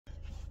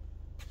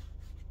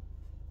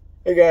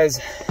Hey guys,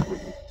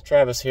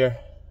 Travis here.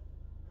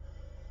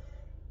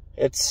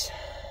 It's,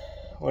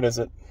 what is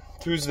it?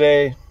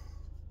 Tuesday,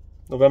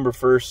 November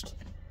 1st,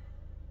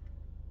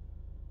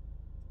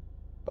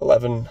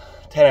 10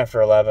 after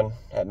 11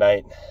 at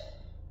night.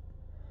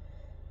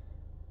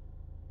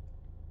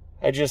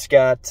 I just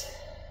got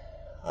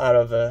out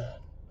of an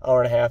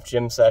hour and a half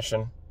gym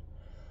session,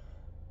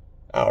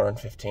 hour and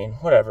 15,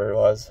 whatever it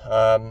was.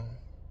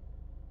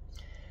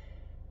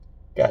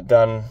 Got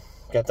done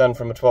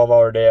from a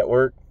 12-hour day at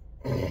work.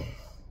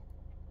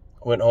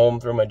 Went home,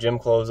 threw my gym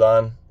clothes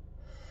on,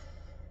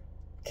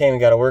 came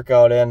and got a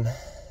workout in.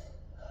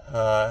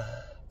 Gonna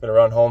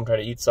run home, try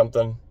to eat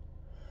something,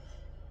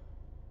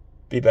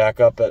 be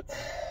back up at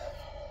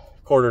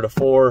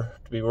 3:45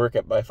 to be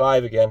working by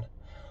 5 again.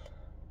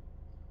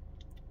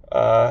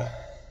 I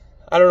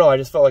don't know, I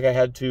just felt like I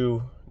had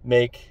to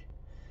make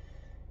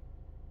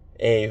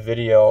a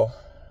video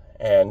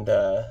and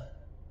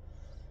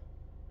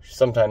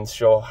sometimes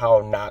show how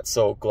not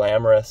so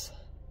glamorous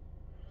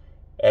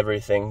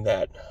everything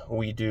that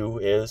we do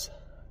is.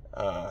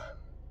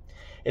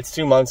 It's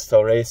 2 months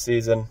till race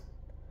season.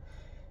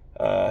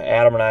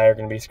 Adam and I are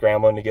going to be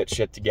scrambling to get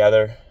shit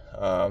together.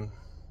 I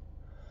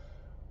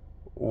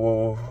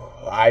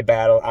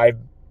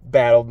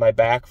battled my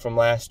back from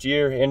last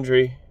year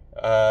injury.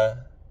 That's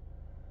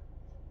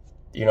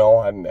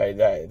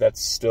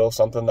still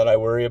something that I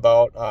worry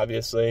about,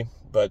 obviously,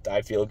 but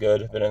I feel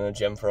good. I've been in the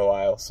gym for a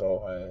while,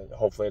 so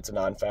hopefully it's a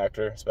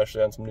non-factor,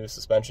 especially on some new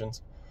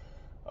suspensions.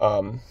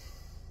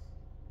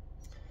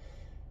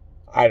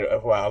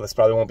 This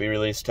probably won't be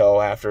released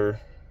till after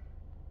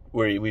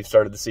we've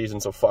started the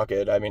season, so fuck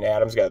it. I mean,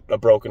 Adam's got a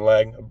broken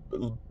leg,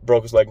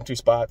 broke his leg in 2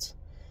 spots.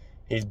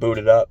 He's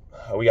booted up.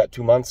 We got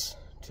 2 months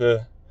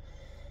to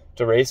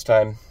race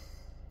time.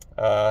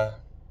 Trying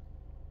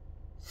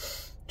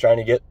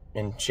to get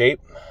in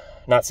shape.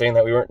 Not saying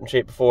that we weren't in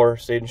shape before.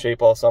 Stayed in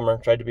shape all summer.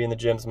 Tried to be in the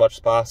gym as much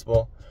as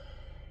possible.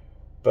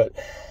 But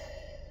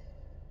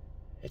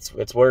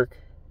it's work.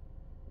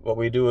 What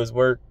we do is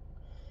work.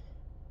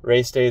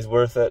 Race day is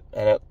worth it,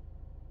 and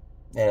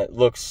it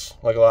looks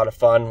like a lot of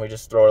fun. We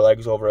just throw our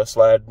legs over a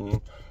sled and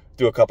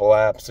do a couple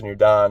laps and you're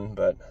done.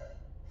 But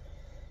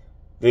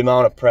the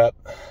amount of prep,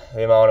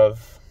 the amount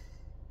of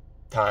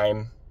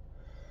time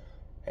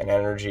and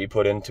energy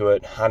put into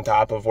it, on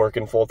top of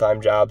working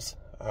full-time jobs,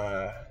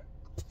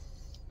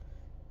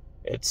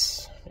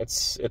 it's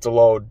a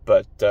load.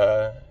 But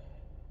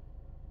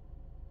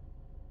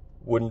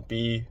wouldn't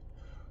be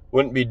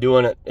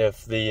doing it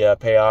if the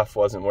payoff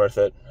wasn't worth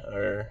it,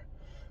 or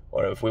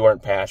if we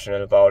weren't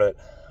passionate about it.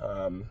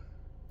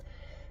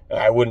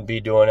 I wouldn't be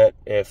doing it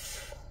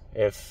if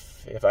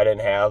I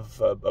didn't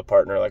have a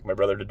partner like my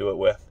brother to do it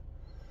with.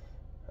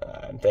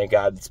 And thank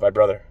God it's my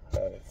brother.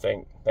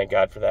 Thank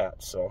God for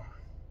that. So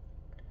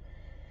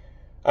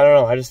I don't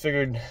know. I just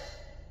figured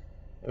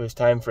it was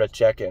time for a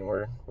check-in.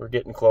 We're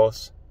getting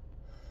close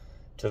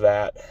to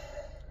that,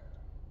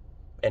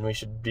 and we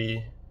should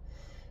be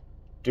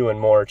doing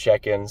more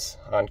check-ins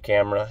on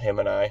camera, him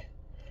and I.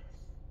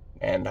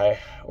 And I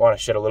want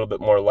to shed a little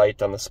bit more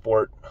light on the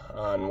sport,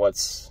 on what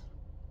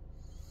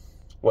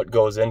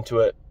goes into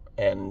it,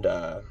 and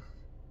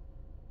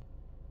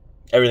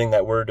everything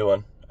that we're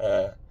doing.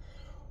 I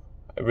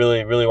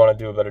really want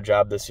to do a better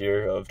job this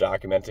year of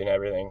documenting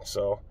everything.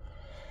 So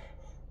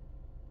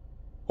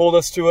hold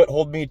us to it,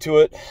 hold me to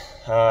it.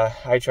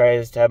 I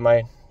try to have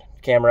my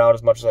camera out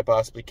as much as I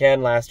possibly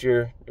can. Last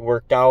year it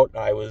worked out.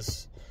 I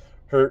was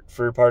hurt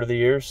for part of the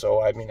year, so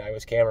I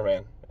was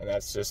cameraman, and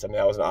that's just,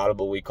 that was an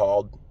audible we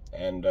called.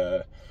 And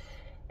I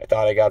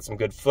thought I got some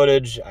good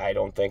footage. I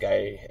don't think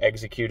I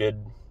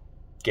executed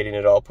getting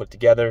it all put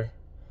together,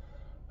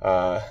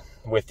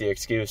 with the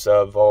excuse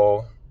of,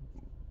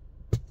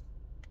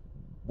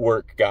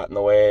 work got in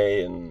the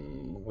way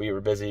and we were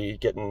busy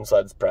getting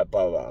sleds prepped,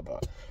 blah, blah, blah.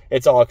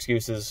 It's all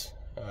excuses,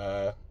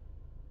 and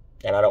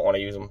I don't want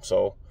to use them.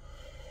 So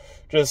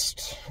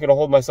just going to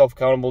hold myself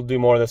accountable to do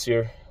more this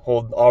year.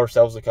 Hold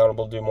ourselves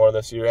accountable to do more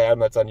this year. Adam,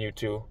 that's on you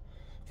too,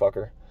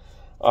 fucker.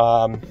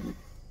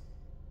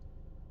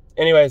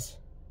 Anyways,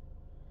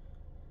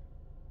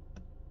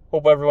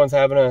 hope everyone's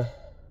having a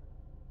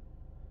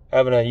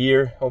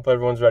year. Hope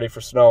everyone's ready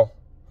for snow.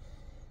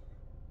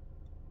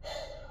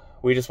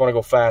 We just want to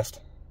go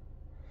fast.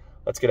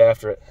 Let's get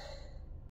after it.